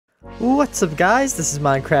What's up guys, this is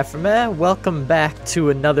Minecraft4Meh. Welcome back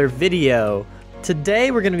to another video.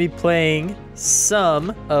 Today we're going to be playing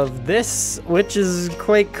some of this, which is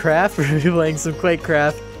Quakecraft. We're going to be playing some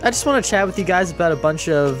Quakecraft. I just want to chat with you guys about a bunch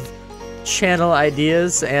of channel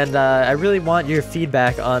ideas, and I really want your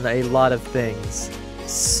feedback on a lot of things.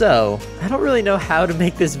 So, I don't really know how to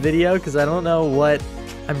make this video because I don't know what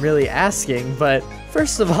I'm really asking, but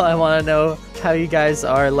first of all, I want to know how you guys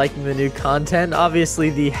are liking the new content.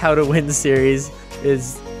 Obviously, the How to Win series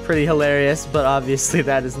is pretty hilarious, but obviously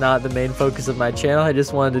that is not the main focus of my channel. I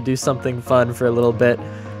just wanted to do something fun for a little bit,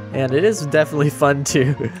 and it is definitely fun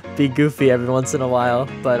to be goofy every once in a while,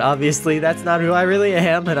 but obviously that's not who I really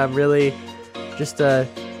am, and I'm really just a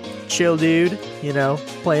chill dude, you know,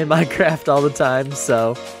 playing Minecraft all the time.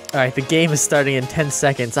 So alright, the game is starting in 10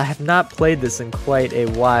 seconds. I have not played this in quite a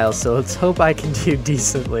while, so let's hope I can do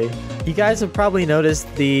decently. You guys have probably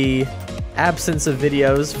noticed the absence of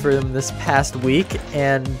videos from this past week,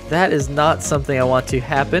 and that is not something I want to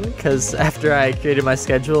happen, because after I created my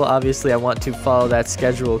schedule, obviously I want to follow that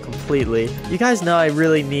schedule completely. You guys know I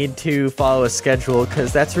really need to follow a schedule,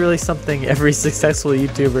 because that's really something every successful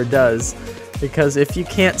YouTuber does. Because if you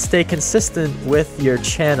can't stay consistent with your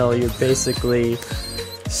channel, you're basically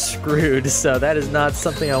screwed. So that is not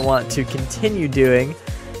something I want to continue doing.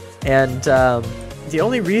 And the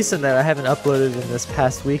only reason that I haven't uploaded in this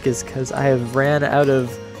past week is because I have ran out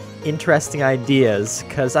of interesting ideas.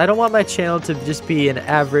 Because I don't want my channel to just be an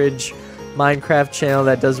average Minecraft channel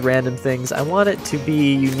that does random things. I want it to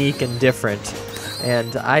be unique and different.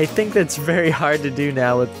 And I think that's very hard to do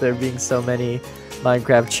now with there being so many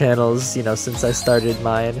Minecraft channels, you know, since I started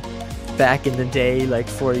mine back in the day, like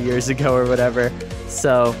 4 years ago or whatever.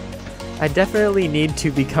 So I definitely need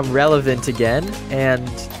to become relevant again, and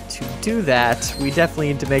to do that, we definitely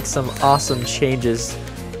need to make some awesome changes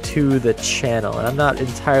to the channel, and I'm not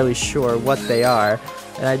entirely sure what they are,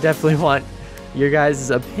 and I definitely want your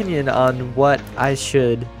guys' opinion on what I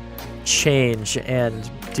should change and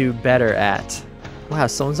do better at. Wow,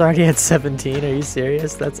 someone's already at 17, are you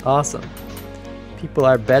serious? That's awesome. People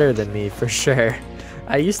are better than me, for sure.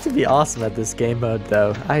 I used to be awesome at this game mode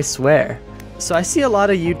though, I swear. So I see a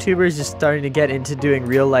lot of YouTubers just starting to get into doing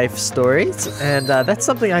real life stories, and that's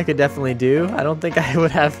something I could definitely do. I don't think I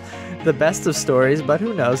would have the best of stories, but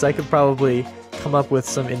who knows, I could probably come up with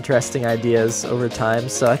some interesting ideas over time.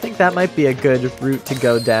 So I think that might be a good route to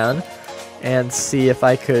go down, and see if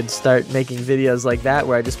I could start making videos like that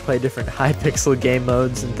where I just play different Hypixel game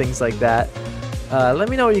modes and things like that. Let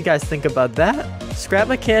me know what you guys think about that. Scrap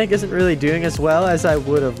Mechanic isn't really doing as well as I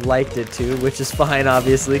would have liked it to, which is fine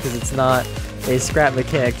obviously because it's not a Scrap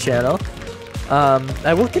Mechanic channel.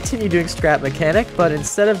 I will continue doing Scrap Mechanic, but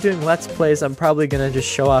instead of doing Let's Plays, I'm probably going to just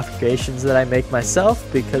show off creations that I make myself,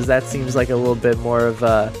 because that seems like a little bit more of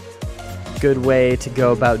a good way to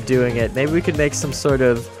go about doing it. Maybe we could make some sort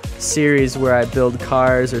of series where I build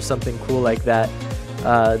cars or something cool like that,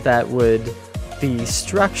 that would be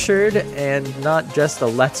structured and not just a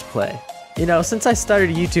Let's Play. You know, since I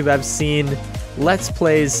started YouTube, I've seen Let's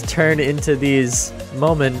Plays turn into these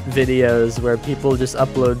moment videos where people just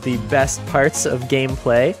upload the best parts of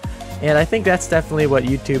gameplay, and I think that's definitely what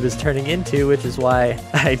YouTube is turning into, which is why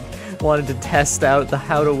I wanted to test out the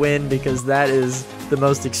How to Win, because that is the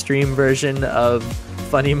most extreme version of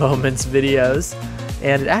funny moments videos,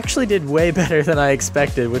 and it actually did way better than I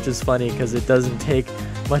expected, which is funny because it doesn't take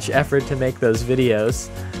much effort to make those videos.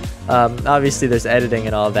 Obviously there's editing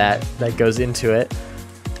and all that goes into it,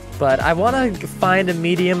 but I want to find a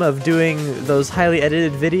medium of doing those highly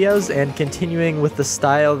edited videos and continuing with the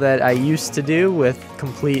style that I used to do with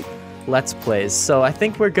complete Let's Plays. So I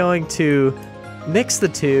think we're going to mix the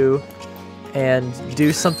two and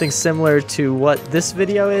do something similar to what this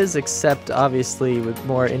video is, except obviously with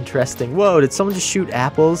more interesting— Whoa, did someone just shoot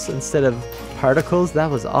apples instead of particles? That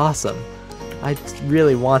was awesome. I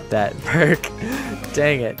really want that perk.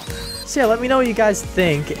 Dang it. So yeah, let me know what you guys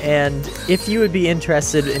think, and if you would be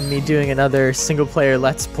interested in me doing another single-player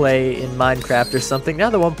Let's Play in Minecraft or something. Now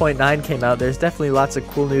that 1.9 came out, there's definitely lots of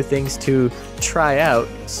cool new things to try out,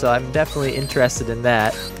 so I'm definitely interested in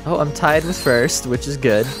that. Oh, I'm tied with first, which is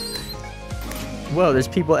good. Whoa, there's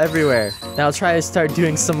people everywhere. Now I'll try to start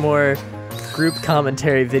doing some more group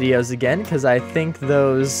commentary videos again, because I think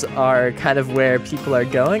those are kind of where people are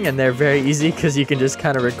going, and they're very easy because you can just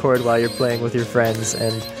kind of record while you're playing with your friends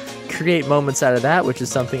and create moments out of that, which is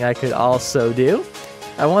something I could also do.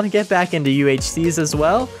 I want to get back into UHCs as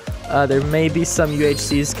well. There may be some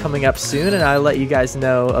UHCs coming up soon, and I'll let you guys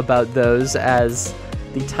know about those as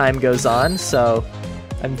the time goes on. So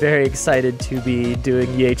I'm very excited to be doing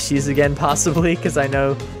UHCs again, possibly, because I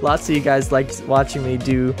know lots of you guys liked watching me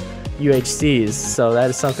do UHCs, so that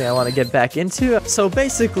is something I want to get back into. So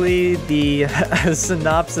basically, the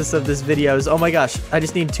synopsis of this video is, oh my gosh, I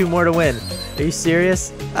just need 2 more to win. Are you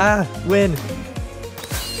serious? Ah, win.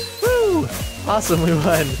 Woo! Awesome, we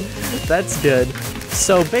won. That's good.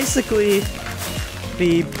 So basically,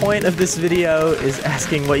 the point of this video is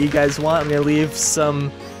asking what you guys want. I'm going to leave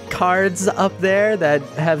some cards up there that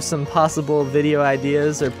have some possible video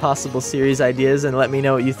ideas or possible series ideas, and let me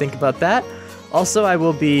know what you think about that. Also, I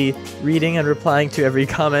will be reading and replying to every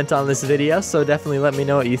comment on this video, so definitely let me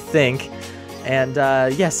know what you think. And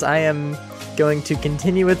yes, I am going to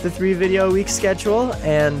continue with the 3-video-a-week schedule,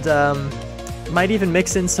 and might even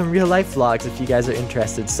mix in some real-life vlogs if you guys are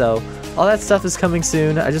interested. So all that stuff is coming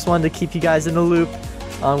soon. I just wanted to keep you guys in the loop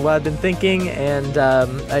on what I've been thinking, and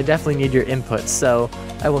I definitely need your input. So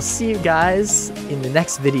I will see you guys in the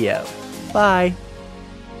next video. Bye!